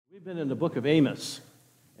We've been in the book of Amos,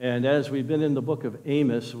 and as we've been in the book of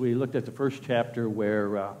Amos, we looked at the first chapter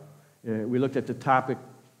where we looked at the topic,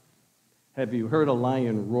 have you heard a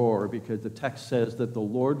lion roar? Because the text says that the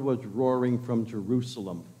Lord was roaring from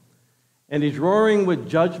Jerusalem. And he's roaring with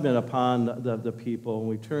judgment upon the people. And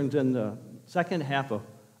we turned in the second half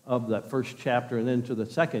of that first chapter and into the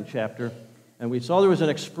second chapter, and we saw there was an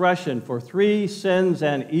expression for 3 sins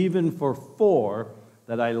and even for 4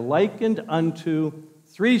 that I likened unto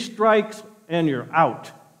 3 strikes and you're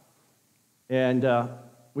out. And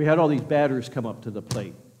we had all these batters come up to the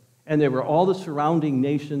plate. And they were all the surrounding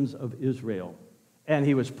nations of Israel. And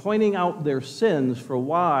he was pointing out their sins for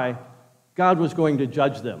why God was going to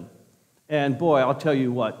judge them. And boy, I'll tell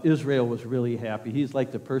you what, Israel was really happy. He's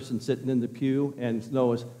like the person sitting in the pew and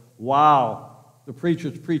knows, wow, the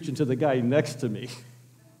preacher's preaching to the guy next to me.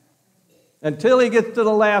 Until he gets to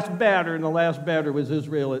the last batter, and the last batter was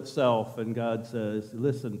Israel itself. And God says,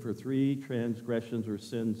 listen, for 3 transgressions or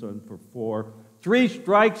sins, and for 4, 3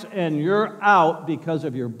 strikes and you're out because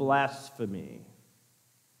of your blasphemy.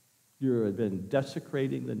 You have been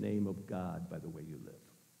desecrating the name of God by the way you live.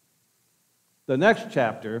 The next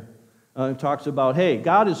chapter talks about, hey,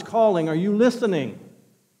 God is calling, are you listening?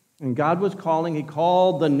 And God was calling. He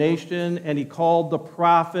called the nation and he called the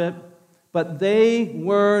prophet. But they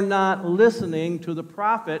were not listening to the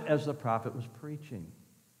prophet as the prophet was preaching.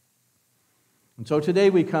 And so today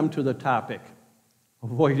we come to the topic,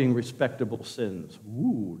 avoiding respectable sins.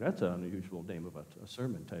 Ooh, that's an unusual name of a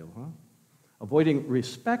sermon title, huh? Avoiding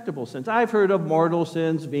respectable sins. I've heard of mortal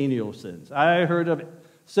sins, venial sins. I heard of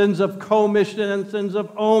sins of commission and sins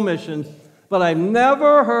of omission, but I've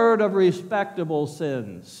never heard of respectable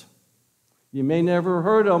sins. You may never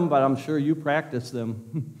heard them, but I'm sure you practice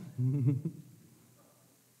them.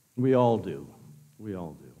 We all do. We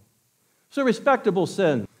all do. So respectable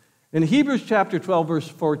sin. In Hebrews chapter 12, verse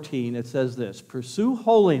 14, it says this, pursue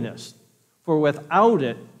holiness, for without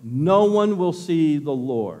it, no one will see the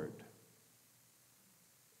Lord.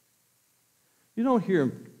 You don't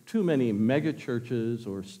hear too many mega churches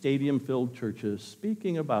or stadium-filled churches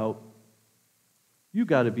speaking about, you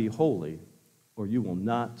got to be holy or you will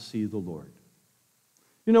not see the Lord.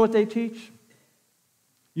 You know what they teach?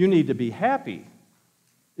 You need to be happy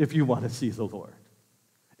if you want to see the Lord.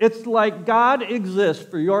 It's like God exists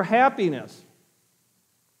for your happiness.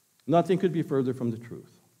 Nothing could be further from the truth.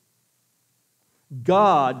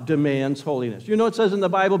 God demands holiness. You know it says in the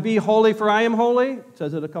Bible, be holy for I am holy? It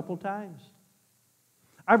says it a couple times.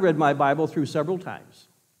 I've read my Bible through several times.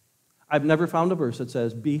 I've never found a verse that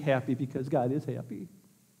says, be happy because God is happy.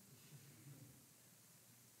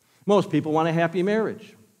 Most people want a happy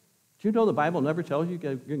marriage. Do you know the Bible never tells you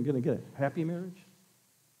you're going to get a happy marriage?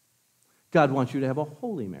 God wants you to have a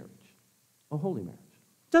holy marriage. A holy marriage.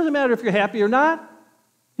 Doesn't matter if you're happy or not.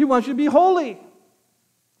 He wants you to be holy.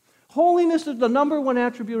 Holiness is the number 1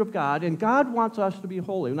 attribute of God, and God wants us to be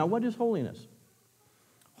holy. Now, what is holiness?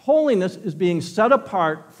 Holiness is being set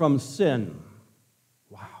apart from sin.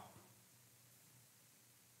 Wow.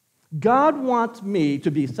 God wants me to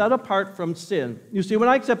be set apart from sin. You see, when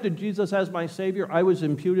I accepted Jesus as my Savior, I was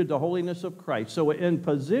imputed the holiness of Christ. So in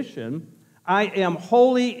position, I am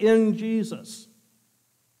holy in Jesus.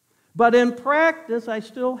 But in practice, I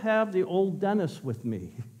still have the old Dennis with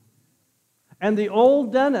me. And the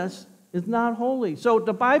old Dennis is not holy. So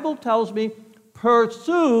the Bible tells me,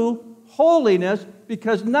 pursue holiness,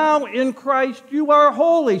 because now in Christ you are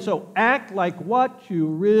holy. So act like what you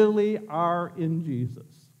really are in Jesus.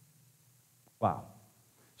 Wow.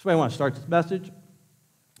 So I want to start this message,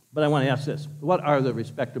 but I want to ask this. What are the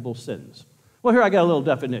respectable sins? Well, here I got a little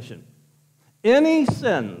definition. Any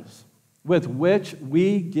sins with which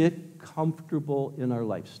we get comfortable in our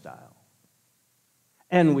lifestyle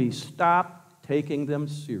and we stop taking them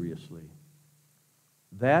seriously,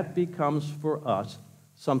 that becomes for us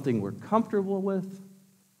something we're comfortable with,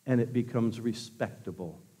 and it becomes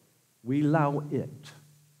respectable. We allow it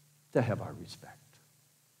to have our respect.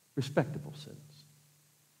 Respectable sins.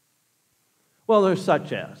 Well, there's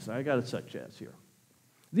such as. I got a such as here.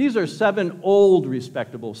 These are 7 old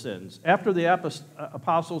respectable sins. After the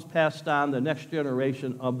apostles passed on, the next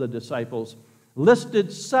generation of the disciples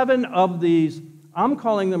listed 7 of these. I'm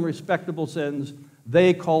calling them respectable sins.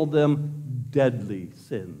 They called them deadly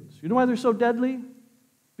sins. You know why they're so deadly?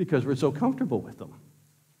 Because we're so comfortable with them.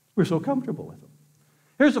 We're so comfortable with them.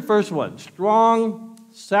 Here's the first one. Strong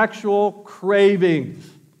sexual cravings.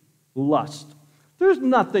 Lust. There's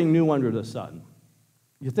nothing new under the sun.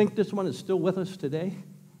 You think this one is still with us today?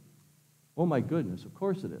 Oh my goodness, of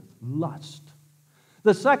course it is. Lust.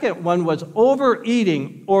 The second one was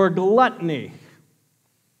overeating or gluttony.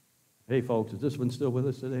 Hey, folks, is this one still with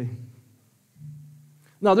us today?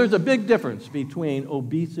 Now, there's a big difference between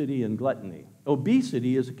obesity and gluttony.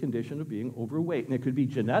 Obesity is a condition of being overweight, and it could be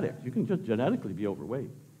genetic. You can just genetically be overweight.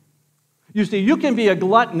 You see, you can be a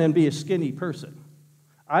glutton and be a skinny person.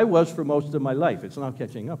 I was for most of my life. It's now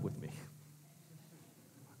catching up with me.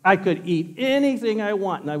 I could eat anything I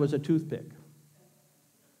want, and I was a toothpick.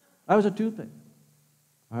 I was a toothpick.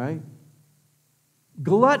 All right?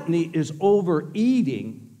 Gluttony is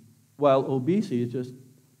overeating, while obesity is just,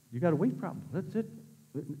 you got a weight problem. That's it.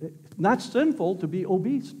 It's not sinful to be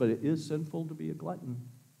obese, but it is sinful to be a glutton.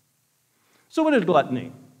 So what is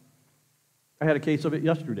gluttony? I had a case of it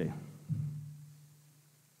yesterday.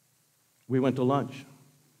 We went to lunch.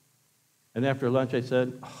 And after lunch, I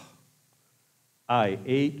said, I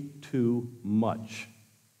ate too much.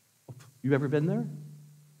 You ever been there?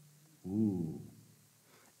 Ooh.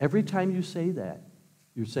 Every time you say that,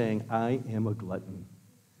 you're saying, I am a glutton.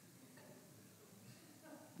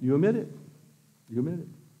 You admit it. You admit it.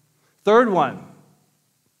 Third one,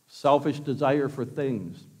 selfish desire for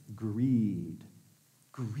things. Greed.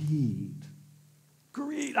 Greed.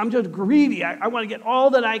 Greed. I'm just greedy. I want to get all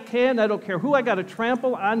that I can. I don't care who I got to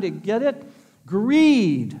trample on to get it.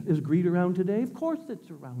 Greed. Is greed around today? Of course it's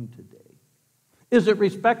around today. Is it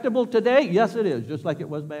respectable today? Yes, it is, just like it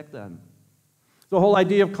was back then. The whole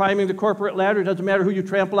idea of climbing the corporate ladder, doesn't matter who you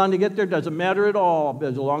trample on to get there, doesn't matter at all.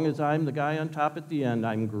 As long as I'm the guy on top at the end,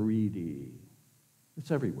 I'm greedy.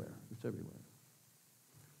 It's everywhere. It's everywhere.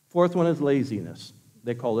 Fourth one is laziness.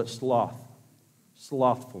 They call it sloth.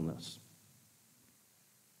 Slothfulness.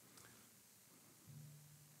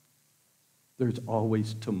 There's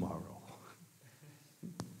always tomorrow.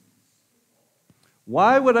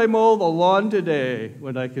 Why would I mow the lawn today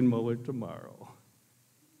when I can mow it tomorrow?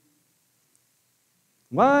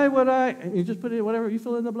 Why would I? And you just put in whatever, you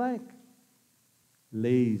fill in the blank.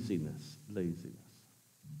 Laziness. Laziness.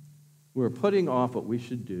 We're putting off what we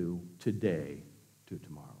should do today to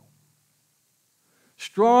tomorrow.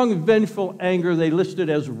 Strong, vengeful anger, they listed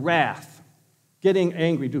as wrath. Getting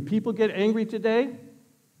angry. Do people get angry today?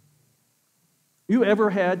 You ever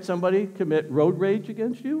had somebody commit road rage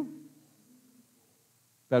against you?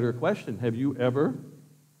 Better question. Have you ever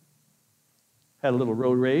had a little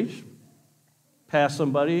road rage? Passed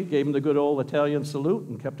somebody, gave them the good old Italian salute,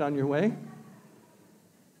 and kept on your way?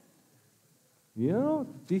 You know,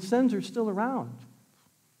 these sins are still around.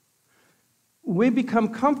 We become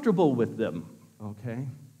comfortable with them, okay?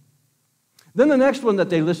 Then the next one that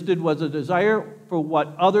they listed was a desire for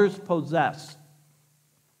what others possess.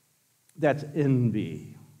 That's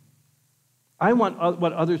envy. I want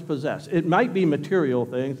what others possess. It might be material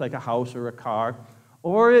things like a house or a car,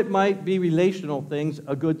 or it might be relational things,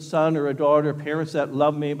 a good son or a daughter, parents that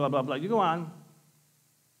love me, blah, blah, blah. You go on.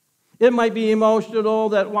 It might be emotional,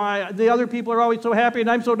 that why the other people are always so happy and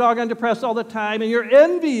I'm so doggone depressed all the time, and you're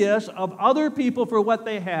envious of other people for what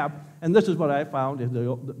they have. And this is what I found, is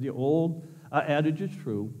the old adage is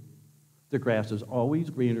true. The grass is always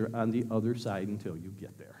greener on the other side until you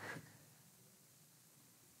get there.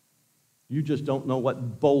 You just don't know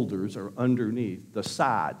what boulders are underneath the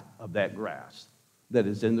sod of that grass that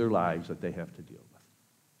is in their lives that they have to deal with.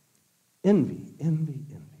 Envy, envy,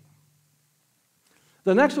 envy.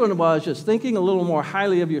 The next one was just thinking a little more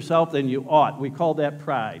highly of yourself than you ought. We call that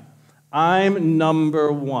pride. I'm number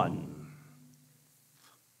one.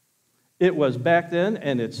 It was back then,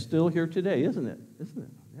 and it's still here today, isn't it? Isn't it?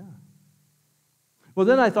 Yeah. Well,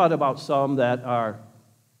 then I thought about some that are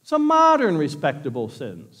some modern respectable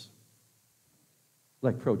sins,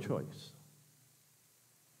 like pro-choice.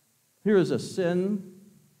 Here is a sin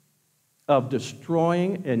of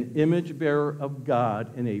destroying an image bearer of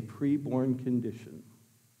God in a preborn condition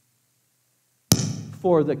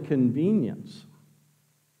for the convenience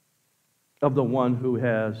of the one who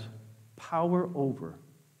has power over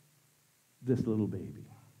this little baby.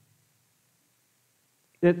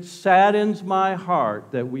 It saddens my heart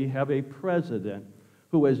that we have a president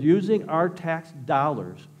who is using our tax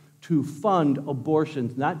dollars to fund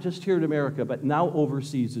abortions, not just here in America, but now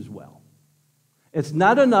overseas as well. It's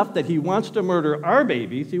not enough that he wants to murder our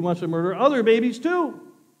babies, he wants to murder other babies too.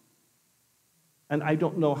 And I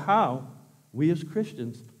don't know how we as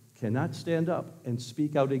Christians cannot stand up and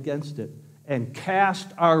speak out against it and cast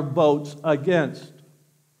our votes against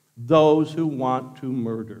those who want to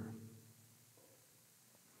murder.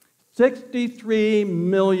 63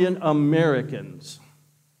 million Americans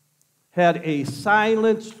had a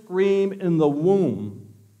silent scream in the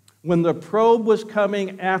womb when the probe was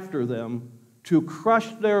coming after them to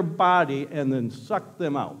crush their body and then suck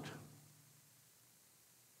them out.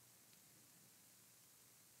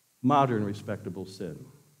 Modern respectable sin.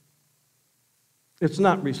 It's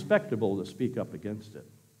not respectable to speak up against it.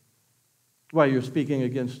 Why, you're speaking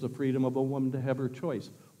against the freedom of a woman to have her choice.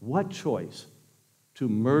 What choice? To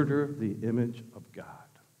murder the image of God.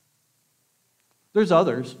 There's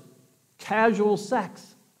others. Casual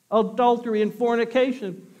sex, adultery, and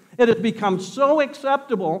fornication. It has become so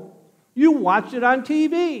acceptable, you watch it on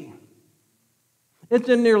TV. It's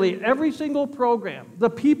in nearly every single program. The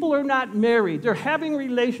people are not married. They're having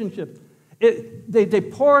relationships. They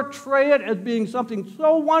portray it as being something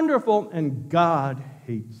so wonderful, and God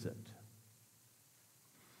hates it.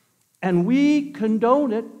 And we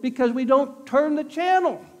condone it because we don't turn the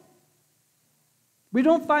channel. We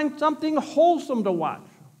don't find something wholesome to watch.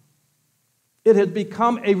 It has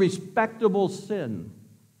become a respectable sin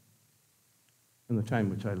in the time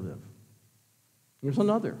which I live. There's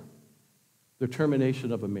another. The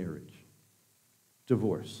termination of a marriage.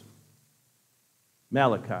 Divorce.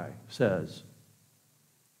 Malachi says,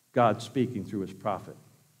 God speaking through his prophet,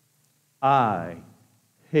 I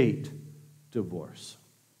hate divorce.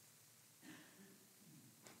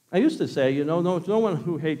 I used to say, there's no one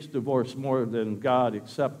who hates divorce more than God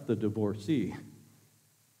except the divorcee.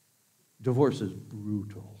 Divorce is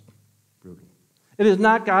brutal. Brutal. It is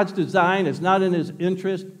not God's design. It's not in his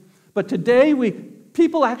interest. But today,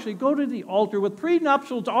 people actually go to the altar with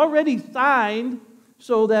prenuptials already signed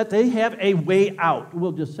so that they have a way out.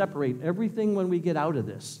 We'll just separate everything when we get out of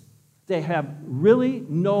this. They have really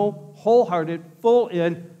no wholehearted,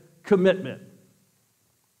 full-in commitment.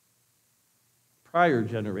 Prior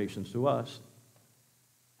generations to us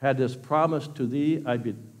had this promise to thee, I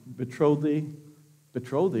betroth thee,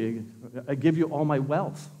 I give you all my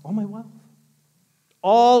wealth,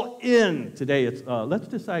 all in. Today it's, let's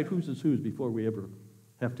decide whose is whose before we ever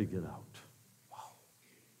have to get out. Wow.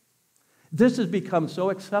 This has become so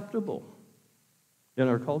acceptable in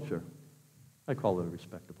our culture. I call it a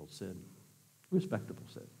respectable sin. Respectable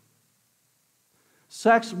sin.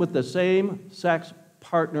 Sex with the same sex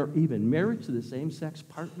partner, even marriage to the same-sex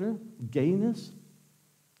partner, gayness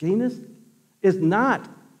is not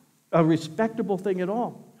a respectable thing at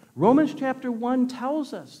all. Romans chapter 1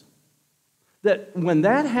 tells us that when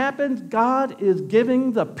that happens, God is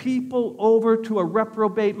giving the people over to a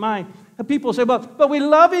reprobate mind. And people say, but we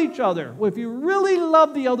love each other. Well, if you really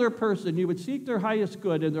love the other person, you would seek their highest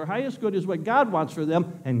good, and their highest good is what God wants for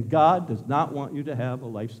them, and God does not want you to have a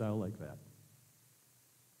lifestyle like that.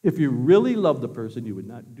 If you really love the person, you would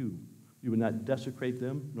not desecrate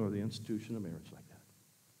them nor the institution of marriage like that.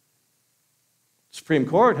 The Supreme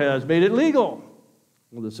Court has made it legal.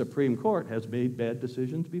 Well, the Supreme Court has made bad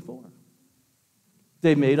decisions before.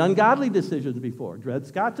 They've made ungodly decisions before. Dred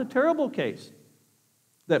Scott's a terrible case.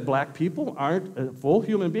 That black people aren't a full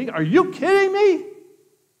human being. Are you kidding me?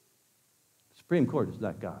 The Supreme Court is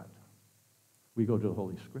not God. We go to the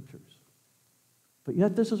Holy Scriptures. But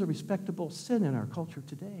yet this is a respectable sin in our culture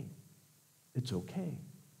today. It's okay.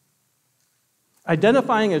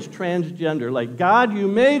 Identifying as transgender, like, God, you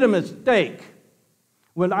made a mistake.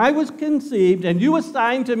 When I was conceived and you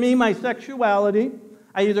assigned to me my sexuality,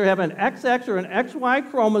 I either have an XX or an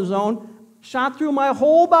XY chromosome shot through my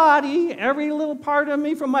whole body, every little part of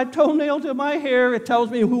me from my toenail to my hair. It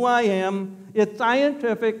tells me who I am. It's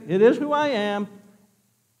scientific. It is who I am.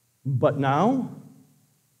 But now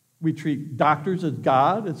we treat doctors as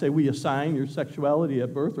God and say we assign your sexuality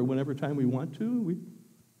at birth or whenever time we want to.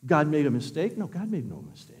 God made a mistake. No, God made no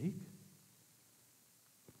mistake.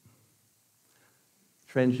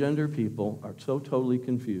 Transgender people are so totally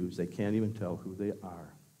confused they can't even tell who they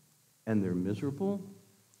are. And they're miserable.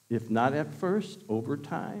 If not at first, over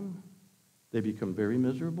time, they become very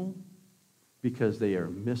miserable because they are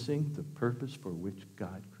missing the purpose for which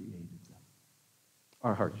God created them.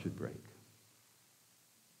 Our hearts should break.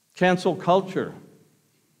 Cancel culture.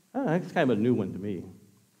 That's kind of a new one to me.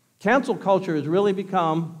 Cancel culture has really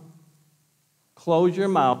become close your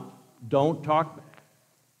mouth, don't talk.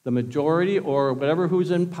 The majority or whatever who's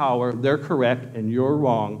in power, they're correct and you're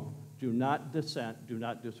wrong. Do not dissent, do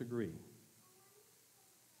not disagree.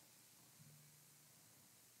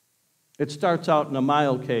 It starts out in a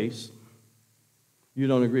mild case. You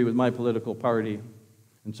don't agree with my political party,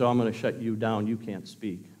 and so I'm going to shut you down. You can't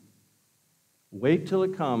speak. Wait till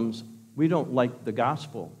it comes. We don't like the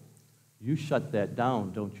gospel. You shut that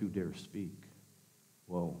down. Don't you dare speak.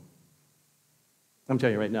 Whoa. I'm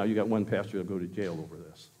telling you right now, you got one pastor that'll go to jail over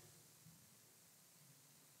this.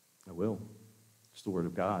 I will. It's the word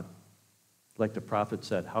of God. Like the prophet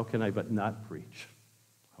said, how can I but not preach?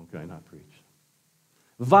 How can I not preach?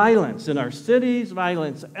 Violence in our cities,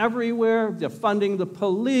 violence everywhere, defunding the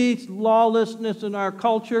police, lawlessness in our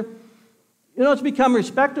culture. You know, it's become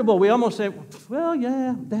respectable. We almost say, well,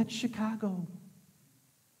 yeah, that's Chicago.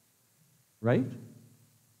 right?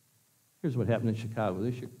 Here's what happened in Chicago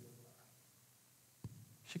this year.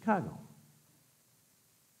 Chicago.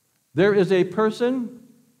 There is a person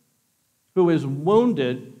who is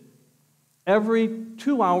wounded every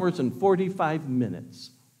 2 hours and 45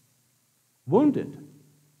 minutes. Wounded.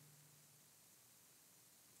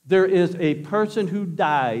 There is a person who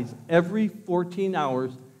dies every 14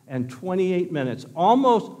 hours and 28 minutes.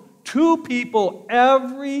 Almost 2 people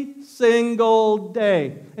every single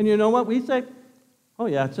day. And you know what we say? Oh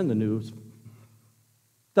yeah, it's in the news.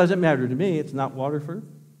 Doesn't matter to me. It's not Waterford.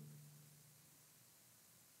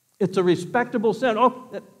 It's a respectable sin.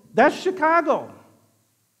 Oh, that's Chicago.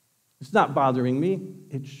 It's not bothering me.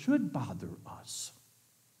 It should bother us.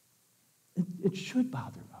 It should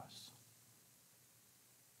bother us.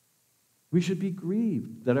 We should be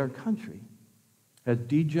grieved that our country has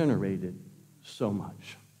degenerated so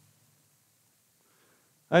much.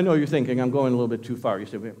 I know you're thinking I'm going a little bit too far. You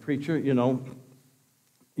say, well, preacher,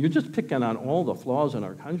 you're just picking on all the flaws in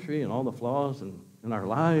our country and all the flaws in our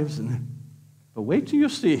lives. But wait till you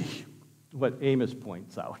see what Amos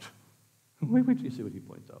points out. Wait till you see what he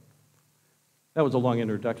points out. That was a long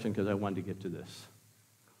introduction because I wanted to get to this.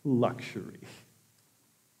 Luxury.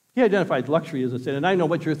 He identified luxury as a sin, and I know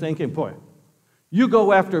what you're thinking. Boy, you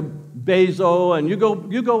go after Bezos, and you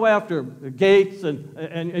go after Gates,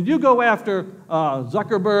 and you go after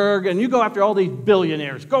Zuckerberg, and you go after all these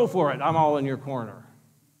billionaires. Go for it. I'm all in your corner.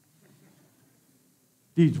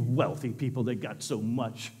 These wealthy people that got so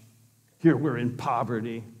much. Here we're in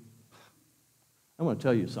poverty. I want to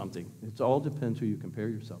tell you something. It all depends who you compare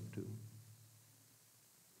yourself to.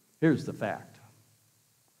 Here's the fact.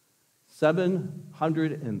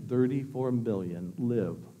 734 million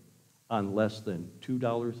live on less than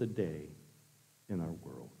 $2 a day in our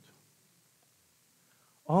world.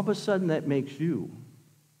 All of a sudden that makes you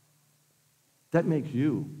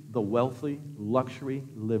the wealthy, luxury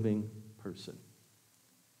living person.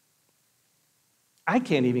 I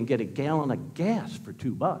can't even get a gallon of gas for $2.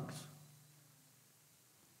 Do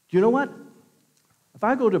you know what? If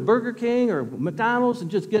I go to Burger King or McDonald's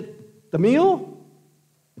and just get the meal,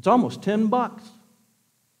 it's almost $10.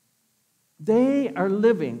 They are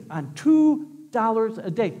living on $2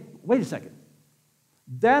 a day. Wait a second.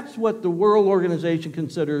 That's what the World Organization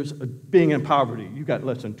considers being in poverty. You got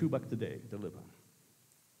less than $2 a day to live on.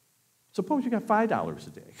 Suppose you got $5 a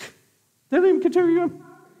day. They don't even consider you in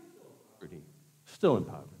poverty. Still in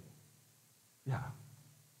poverty. Yeah.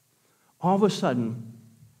 All of a sudden,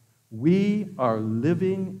 we are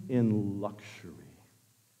living in luxury.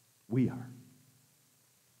 We are.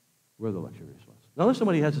 We're the luxurious ones. Now, unless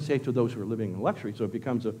somebody has to say to those who are living in luxury, so it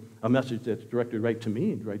becomes a message that's directed right to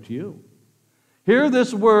me and right to you. Hear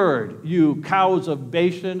this word, you cows of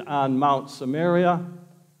Bashan on Mount Samaria.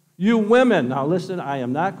 You women. Now, listen, I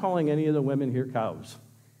am not calling any of the women here cows.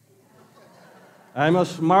 I'm a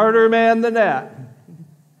smarter man than that.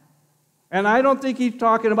 And I don't think he's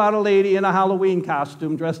talking about a lady in a Halloween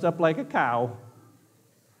costume dressed up like a cow.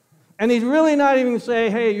 And he's really not even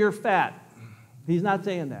saying, hey, you're fat. He's not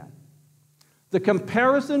saying that. The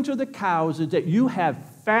comparison to the cows is that you have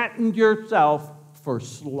fattened yourself for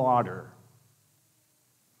slaughter.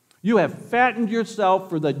 You have fattened yourself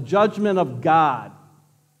for the judgment of God.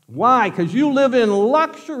 Why? Because you live in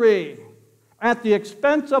luxury at the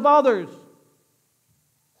expense of others.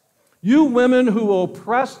 You women who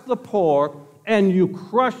oppress the poor and you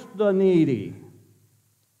crush the needy.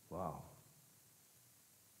 Wow.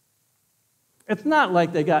 It's not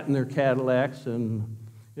like they got in their Cadillacs and,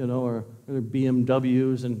 or their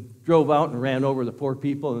BMWs and drove out and ran over the poor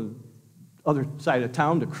people on the other side of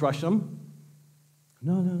town to crush them.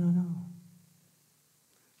 No.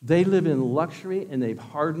 They live in luxury and they've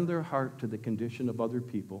hardened their heart to the condition of other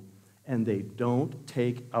people, and they don't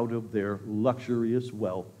take out of their luxurious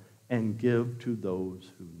wealth and give to those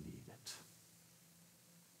who need it.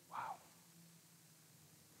 Wow.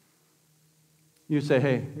 You say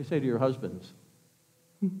to your husbands,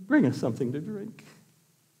 bring us something to drink.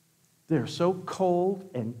 They're so cold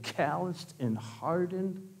and calloused and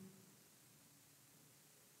hardened.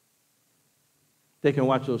 They can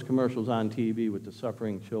watch those commercials on TV with the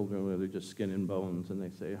suffering children where they're just skin and bones, and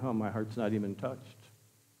they say, oh, my heart's not even touched.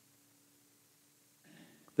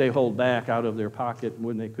 They hold back out of their pocket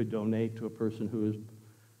when they could donate to a person who is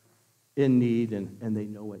in need, and they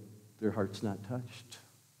know it. Their heart's not touched.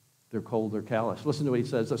 They're cold, they're callous. Listen to what he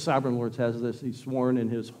says. The sovereign Lord says this. He's sworn in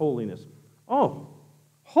his holiness. Oh,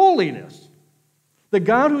 holiness. The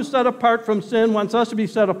God who's set apart from sin wants us to be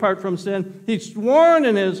set apart from sin. He's sworn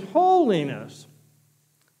in his holiness.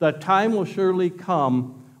 The time will surely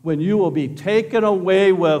come when you will be taken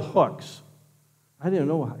away with hooks. I didn't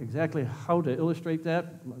know exactly how to illustrate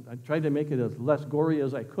that. I tried to make it as less gory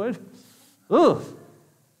as I could. Ugh.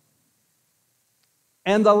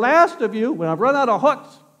 And the last of you, when I've run out of hooks,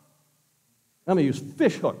 I'm going to use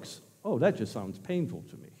fish hooks. Oh, that just sounds painful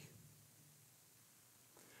to me.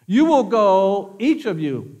 You will go, each of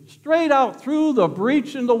you, straight out through the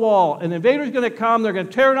breach in the wall. An invader's going to come. They're going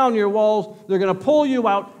to tear down your walls. They're going to pull you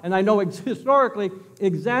out. And I know historically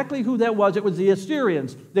exactly who that was. It was the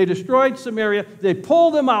Assyrians. They destroyed Samaria. They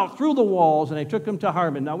pulled them out through the walls, and they took them to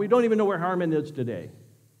Harmon. Now, we don't even know where Harmon is today.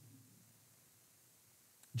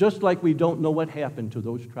 Just like we don't know what happened to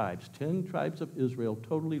those tribes. 10 tribes of Israel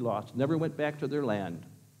totally lost, never went back to their land,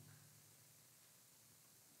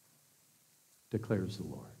 declares the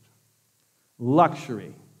Lord.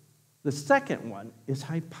 Luxury. The second one is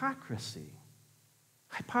hypocrisy.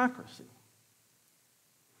 Hypocrisy.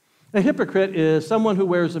 A hypocrite is someone who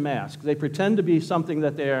wears a mask. They pretend to be something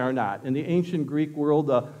that they are not. In the ancient Greek world,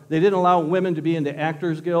 they didn't allow women to be in the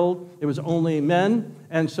Actors Guild. It was only men.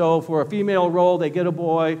 And so for a female role, they get a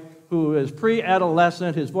boy who is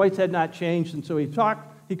pre-adolescent. His voice had not changed, and so he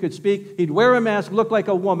talked, he could speak. He'd wear a mask, look like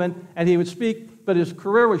a woman, and he would speak, but his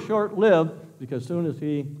career was short-lived because as soon as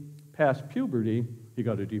he passed puberty, he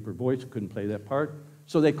got a deeper voice, couldn't play that part.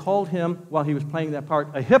 So they called him, while he was playing that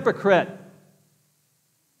part, a hypocrite,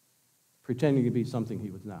 pretending to be something he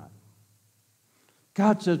was not.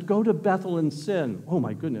 God says, go to Bethel and sin. Oh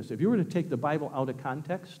my goodness, if you were to take the Bible out of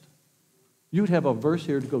context, you'd have a verse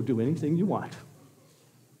here to go do anything you want.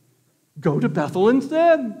 Go to Bethel and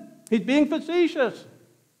sin. He's being facetious.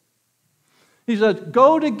 He says,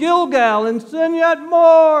 go to Gilgal and sin yet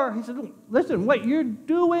more. He said, listen, what you're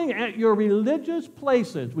doing at your religious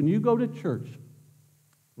places when you go to church,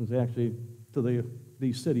 it was actually to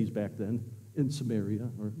these cities back then in Samaria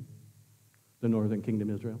or the northern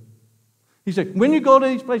kingdom Israel. He said, when you go to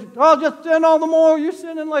these places, oh, just sin all the more. You're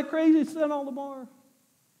sinning like crazy, sin all the more.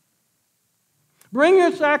 Bring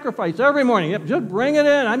your sacrifice every morning. Yep, just bring it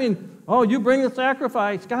in. I mean, oh, you bring the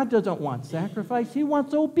sacrifice. God doesn't want sacrifice. He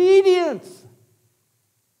wants obedience.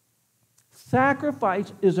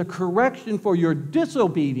 Sacrifice is a correction for your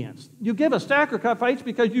disobedience. You give a sacrifice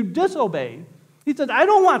because you disobeyed. He said, I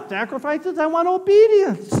don't want sacrifices. I want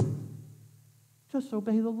obedience. Just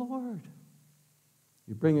obey the Lord.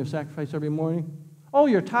 You bring your sacrifice every morning. Oh,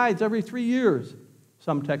 your tithes every 3 years.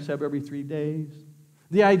 Some texts have every 3 days.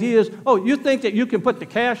 The idea is, oh, you think that you can put the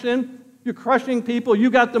cash in? You're crushing people. You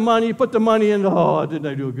got the money. You put the money in. Oh, didn't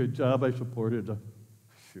I do a good job? I supported.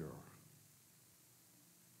 Sure.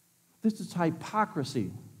 This is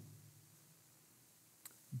hypocrisy.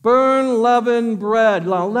 Burn leavened bread.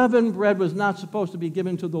 Now, leavened bread was not supposed to be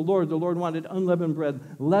given to the Lord. The Lord wanted unleavened bread.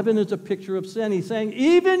 Leaven is a picture of sin. He's saying,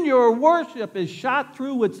 even your worship is shot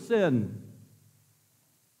through with sin.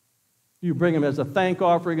 You bring him as a thank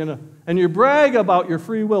offering, and you brag about your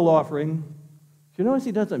free will offering. Do you notice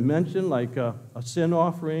he doesn't mention like a sin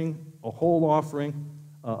offering, a whole offering,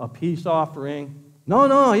 a peace offering?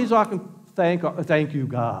 No, he's talking thank you,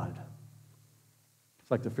 God.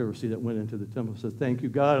 It's like the Pharisee that went into the temple and said, thank you,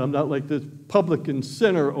 God, I'm not like this publican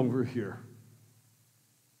sinner over here.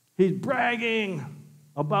 He's bragging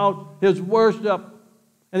about his worship,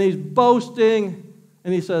 and he's boasting,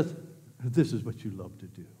 and he says, this is what you love to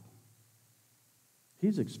do.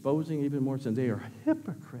 He's exposing even more sin. They are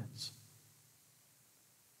hypocrites.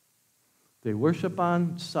 They worship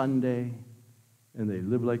on Sunday, and they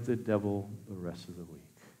live like the devil the rest of the week.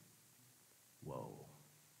 Whoa.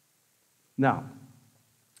 Now,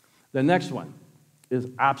 the next one is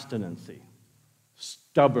obstinacy,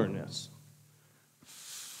 stubbornness.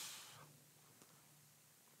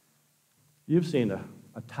 You've seen a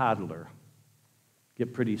toddler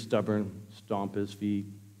get pretty stubborn, stomp his feet.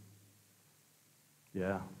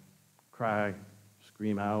 Yeah, cry,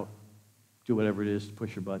 scream out, do whatever it is to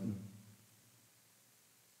push your button.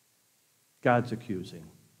 God's accusing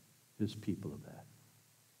his people of that.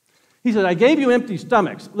 He said, I gave you empty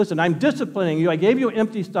stomachs. Listen, I'm disciplining you. I gave you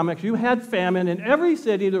empty stomachs. You had famine. In every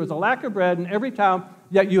city there was a lack of bread, in every town,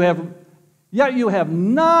 yet you have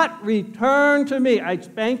not returned to me. I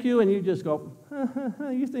spank you and you just go,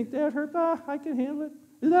 you think that hurt? I can handle it.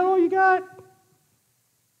 Is that all you got?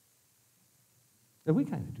 And we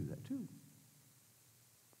kind of do that too.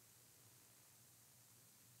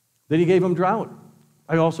 Then he gave them drought.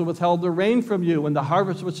 I also withheld the rain from you when the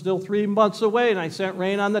harvest was still 3 months away, and I sent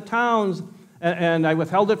rain on the towns, and I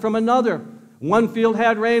withheld it from another. One field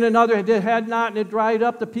had rain, another had not, and it dried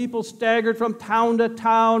up. The people staggered from town to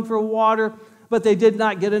town for water, but they did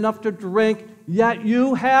not get enough to drink. Yet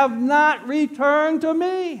you have not returned to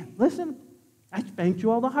me. Listen, I spanked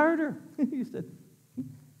you all the harder. He said,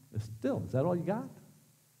 Still, is that all you got?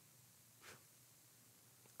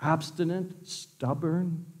 Obstinate,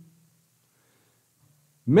 stubborn.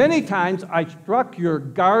 Many times I struck your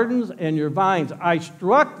gardens and your vines. I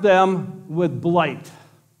struck them with blight.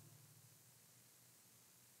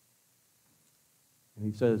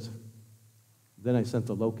 And he says, then I sent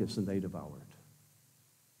the locusts and they devoured.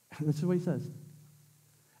 And this is what he says.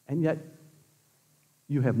 And yet,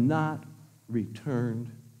 you have not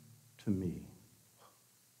returned to me.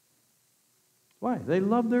 Why? They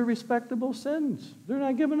love their respectable sins. They're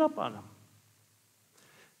not giving up on them.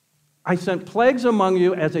 I sent plagues among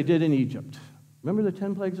you as I did in Egypt. Remember the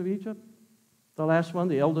 10 plagues of Egypt? The last one,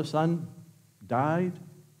 the eldest son died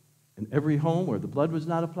in every home where the blood was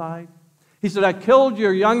not applied. He said, I killed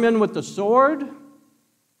your young men with the sword.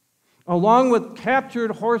 Along with captured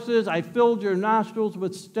horses, I filled your nostrils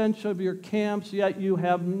with stench of your camps, yet you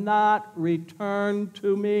have not returned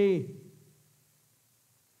to me.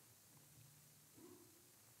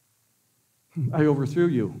 I overthrew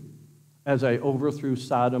you as I overthrew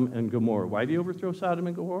Sodom and Gomorrah. Why do you overthrow Sodom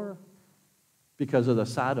and Gomorrah? Because of the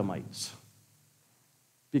Sodomites.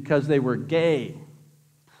 Because they were gay.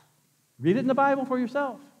 Read it in the Bible for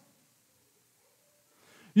yourself.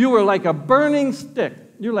 You were like a burning stick.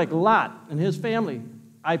 You're like Lot and his family.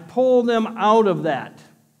 I pulled them out of that.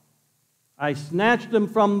 I snatched them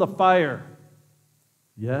from the fire.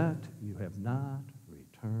 Yet you have not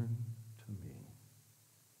returned to me,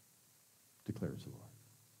 declares the Lord.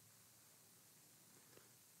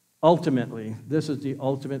 Ultimately, this is the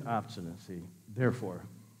ultimate obstinacy. Therefore,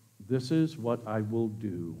 this is what I will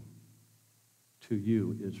do to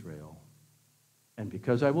you, Israel. And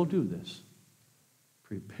because I will do this,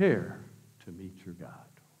 prepare to meet your God.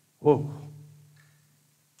 Whoa.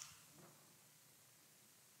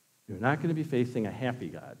 You're not going to be facing a happy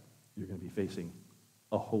God. You're going to be facing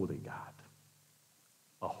a holy God.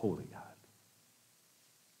 A holy God.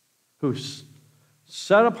 Who's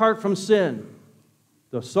set apart from sin.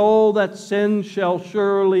 The soul that sins shall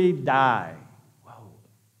surely die. Whoa.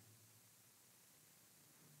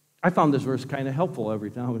 I found this verse kind of helpful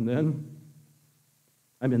every now and then.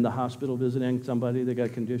 I'm in the hospital visiting somebody, they got a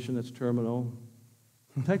condition that's terminal.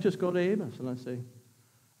 I just go to Amos and I say,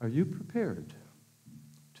 are you prepared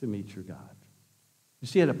to meet your God? You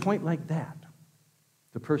see, at a point like that,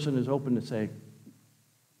 the person is open to say,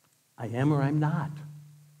 I am or I'm not.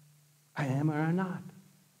 I am or I'm not.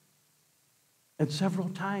 And several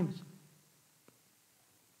times,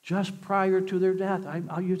 just prior to their death,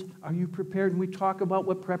 are you prepared? And we talk about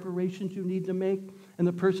what preparations you need to make. And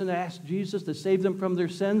the person asked Jesus to save them from their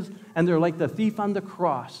sins, and they're like the thief on the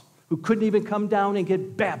cross who couldn't even come down and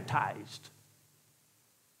get baptized.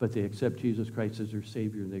 But they accept Jesus Christ as their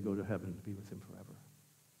Savior, and they go to heaven to be with Him forever.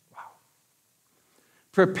 Wow.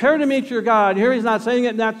 Prepare to meet your God. Here he's not saying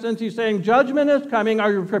it in that sense. He's saying judgment is coming.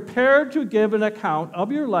 Are you prepared to give an account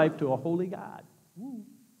of your life to a holy God? Ooh.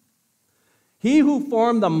 He who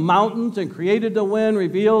formed the mountains and created the wind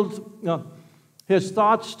reveals His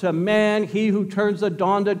thoughts to man. He who turns the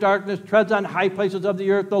dawn to darkness treads on high places of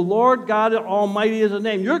the earth. The Lord God Almighty is His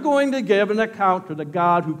name. You're going to give an account to the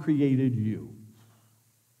God who created you.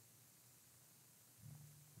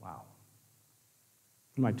 Wow.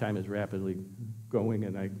 My time is rapidly going,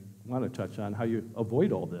 and I want to touch on how you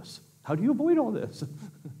avoid all this. How do you avoid all this?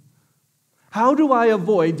 How do I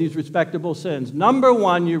avoid these respectable sins? Number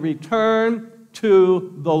one, you return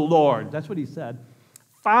to the Lord. That's what he said.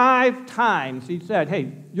 5 times he said,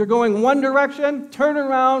 hey, you're going one direction, turn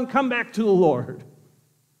around, come back to the Lord.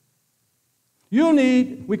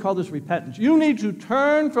 We call this repentance. You need to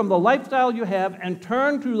turn from the lifestyle you have and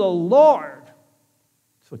turn to the Lord.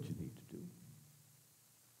 That's what you need to do.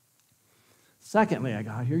 Secondly, I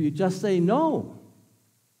got here, you just say no.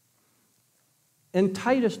 In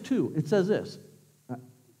Titus 2, it says this.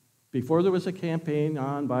 Before there was a campaign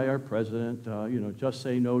on by our president, just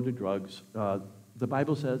say no to drugs, the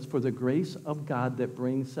Bible says, for the grace of God that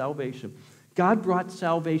brings salvation. God brought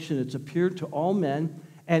salvation. It's appeared to all men.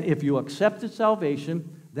 And if you accepted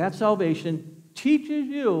salvation, that salvation teaches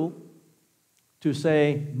you to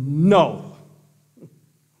say no.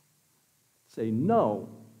 Say no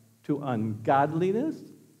to ungodliness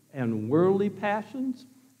and worldly passions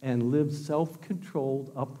and live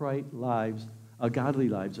self-controlled, upright lives, godly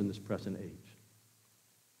lives in this present age.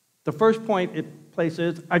 The first point it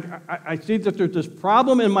places, I see that there's this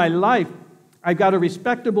problem in my life. I've got a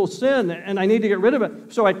respectable sin, and I need to get rid of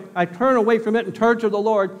it. So I turn away from it and turn to the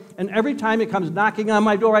Lord, and every time it comes knocking on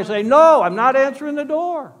my door, I say, no, I'm not answering the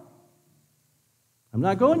door. I'm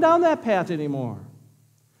not going down that path anymore.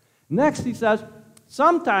 Next, he says,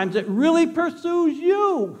 sometimes it really pursues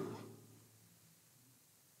you.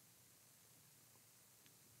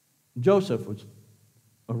 Joseph was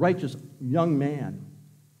a righteous young man,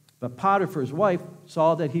 but Potiphar's wife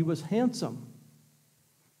saw that he was handsome.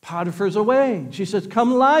 Potiphar's away. She says,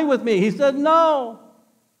 come lie with me. He said, no.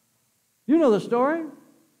 You know the story.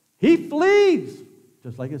 He flees,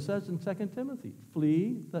 just like it says in 2 Timothy.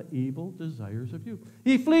 Flee the evil desires of youth.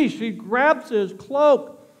 He flees. She grabs his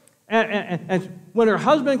cloak. And when her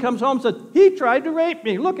husband comes home and says, he tried to rape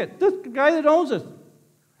me. Look at this guy that owns us.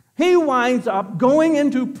 He winds up going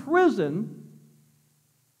into prison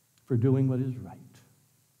for doing what is right.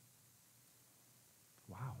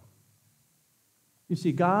 Wow. You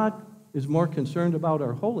see, God is more concerned about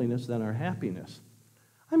our holiness than our happiness.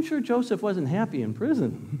 I'm sure Joseph wasn't happy in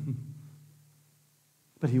prison.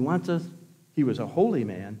 But he wants us, he was a holy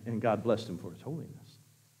man, and God blessed him for his holiness.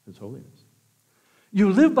 His holiness. You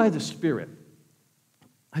live by the Spirit.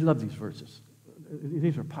 I love these verses.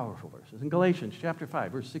 These are powerful verses. In Galatians chapter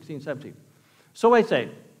 5, verse 16, 17. So I say,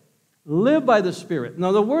 live by the Spirit.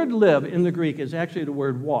 Now the word live in the Greek is actually the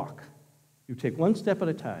word walk. You take one step at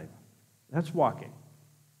a time. That's walking.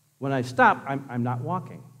 When I stop, I'm not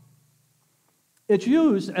walking. It's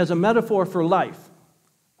used as a metaphor for life.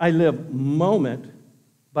 I live moment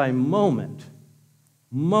by moment,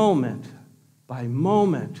 moment by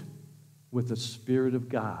moment with the Spirit of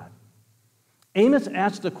God. Amos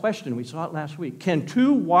asked the question, we saw it last week, can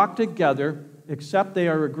two walk together except they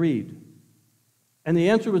are agreed? And the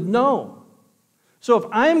answer was no. So if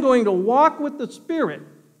I'm going to walk with the Spirit,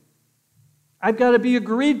 I've got to be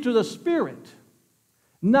agreed to the Spirit.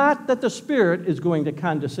 Not that the Spirit is going to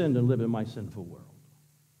condescend and live in my sinful world.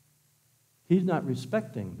 He's not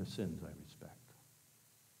respecting the sins I respect.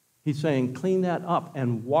 He's saying, clean that up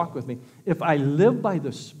and walk with me. If I live by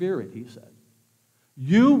the Spirit, he said,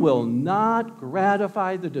 you will not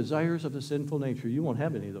gratify the desires of the sinful nature. You won't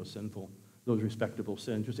have any of those respectable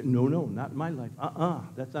sins. You say, no, not in my life.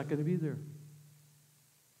 That's not going to be there.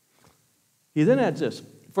 He then adds this,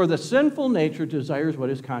 for the sinful nature desires what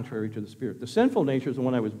is contrary to the Spirit. The sinful nature is the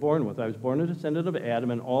one I was born with. I was born a descendant of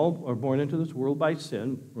Adam, and all are born into this world by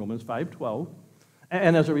sin, Romans 5:12.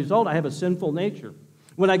 And as a result, I have a sinful nature.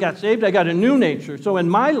 When I got saved, I got a new nature. So in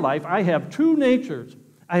my life, I have two natures.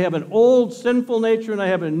 I have an old sinful nature, and I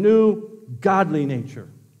have a new godly nature.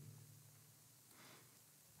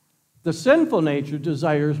 The sinful nature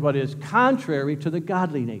desires what is contrary to the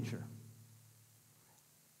godly nature.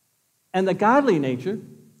 And the godly nature,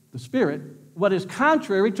 the Spirit, what is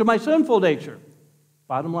contrary to my sinful nature.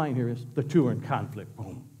 Bottom line here is the two are in conflict.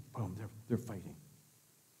 Boom, boom, they're fighting.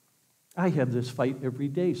 I have this fight every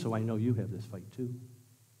day, so I know you have this fight too.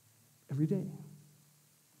 Every day.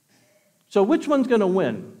 So which one's going to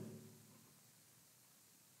win?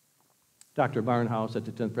 Dr. Barnhouse at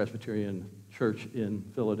the 10th Presbyterian Church in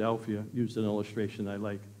Philadelphia used an illustration I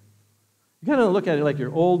like. You got to look at it like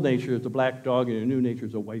your old nature is a black dog and your new nature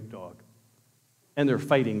is a white dog. And they're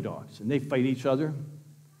fighting dogs, and they fight each other.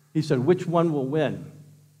 He said, which one will win?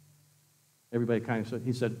 Everybody kind of said,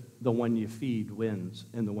 he said, the one you feed wins,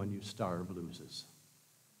 and the one you starve loses.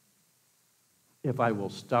 If I will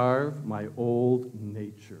starve my old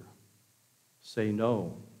nature, say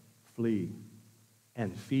no, flee,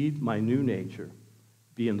 and feed my new nature,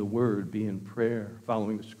 be in the Word, be in prayer,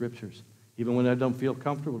 following the Scriptures. Even when I don't feel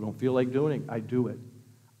comfortable, don't feel like doing it, I do it.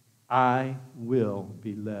 I will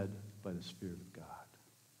be led by the Spirit of God.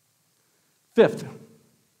 Fifth,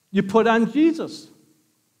 you put on Jesus.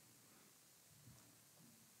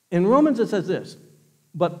 In Romans it says this,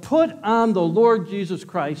 but put on the Lord Jesus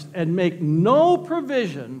Christ and make no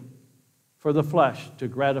provision for the flesh to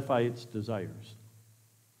gratify its desires.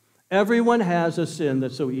 Everyone has a sin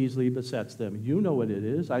that so easily besets them. You know what it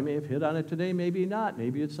is. I may have hit on it today, maybe not.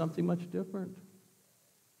 Maybe it's something much different.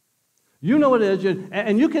 You know what it is,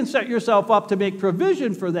 and you can set yourself up to make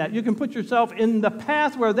provision for that. You can put yourself in the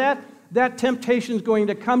path where that temptation is going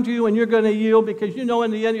to come to you, and you're going to yield because you know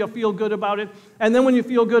in the end you'll feel good about it. And then when you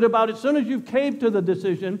feel good about it, as soon as you've caved to the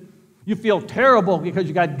decision, you feel terrible because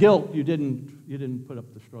you got guilt. You didn't put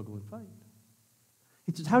up the struggle and fight.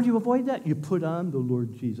 He says, how do you avoid that? You put on the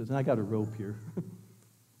Lord Jesus. And I got a rope here.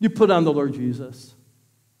 You put on the Lord Jesus.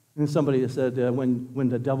 And somebody said, when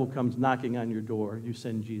the devil comes knocking on your door, you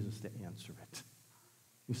send Jesus to answer it.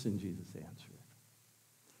 You send Jesus to answer it.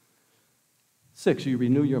 6, you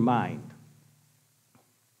renew your mind.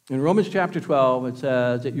 In Romans chapter 12, it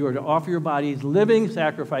says that you are to offer your bodies living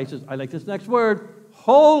sacrifices. I like this next word.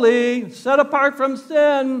 Holy, set apart from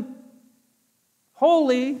sin.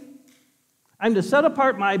 Holy. I'm to set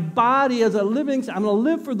apart my body as a living, I'm going to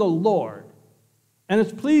live for the Lord. And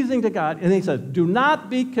it's pleasing to God. And he says, do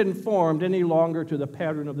not be conformed any longer to the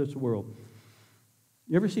pattern of this world.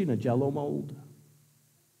 You ever seen a Jell-O mold?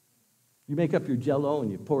 You make up your Jell-O and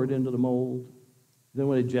you pour it into the mold. Then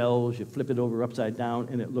when it gels, you flip it over upside down,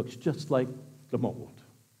 and it looks just like the mold.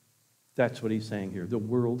 That's what he's saying here. The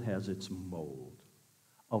world has its mold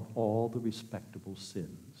of all the respectable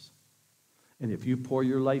sins. And if you pour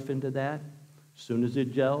your life into that, as soon as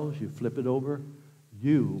it gels, you flip it over,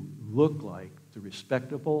 you look like the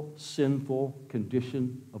respectable, sinful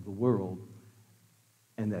condition of the world.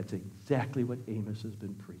 And that's exactly what Amos has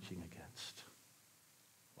been preaching against.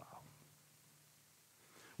 Wow.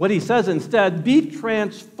 What he says instead, be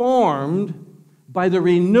transformed by the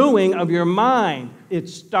renewing of your mind. It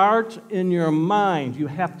starts in your mind. You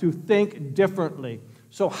have to think differently.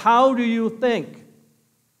 So how do you think?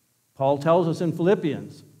 Paul tells us in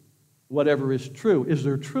Philippians, whatever is true, is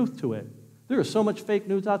there truth to it? There is so much fake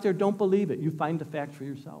news out there, don't believe it. You find the facts for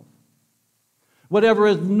yourself. Whatever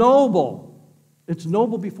is noble, it's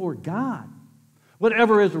noble before God.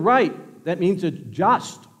 Whatever is right, that means it's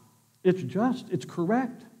just. It's just, it's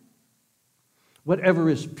correct. Whatever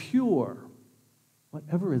is pure,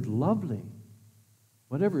 whatever is lovely,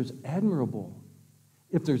 whatever is admirable,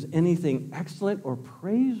 if there's anything excellent or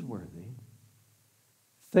praiseworthy,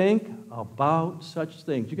 think about such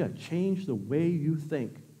things. You've got to change the way you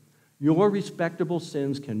think. Your respectable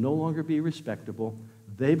sins can no longer be respectable.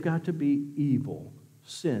 They've got to be evil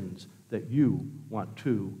sins that you want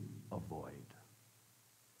to avoid.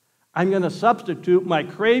 I'm going to substitute my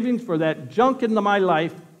cravings for that junk in my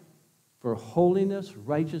life for holiness,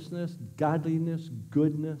 righteousness, godliness,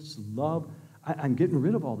 goodness, love. I'm getting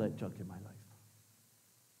rid of all that junk in my life.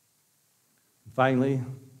 Finally,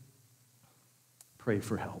 pray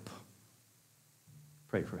for help.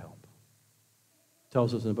 Pray for help. It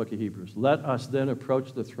tells us in the book of Hebrews, let us then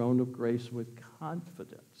approach the throne of grace with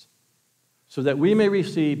confidence, so that we may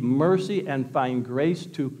receive mercy and find grace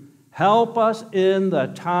to help us in the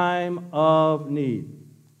time of need.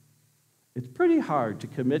 It's pretty hard to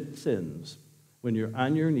commit sins when you're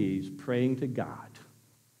on your knees praying to God.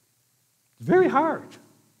 It's very hard.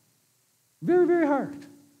 Very, very hard.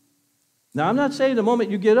 Now, I'm not saying the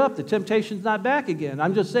moment you get up, the temptation's not back again.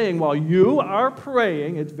 I'm just saying while you are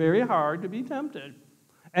praying, it's very hard to be tempted.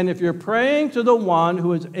 And if you're praying to the one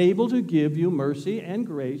who is able to give you mercy and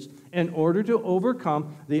grace in order to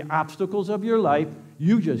overcome the obstacles of your life,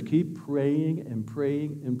 you just keep praying and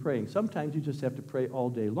praying and praying. Sometimes you just have to pray all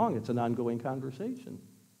day long. It's an ongoing conversation.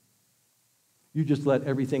 You just let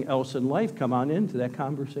everything else in life come on into that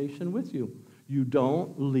conversation with you. You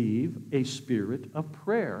don't leave a spirit of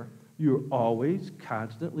prayer. You're always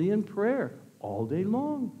constantly in prayer all day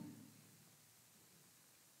long.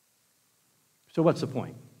 So what's the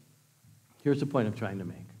point? Here's the point I'm trying to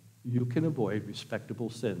make. You can avoid respectable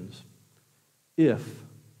sins if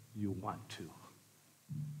you want to.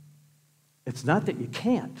 It's not that you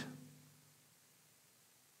can't,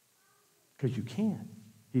 because you can.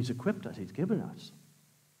 He's equipped us. He's given us.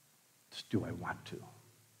 It's do I want to?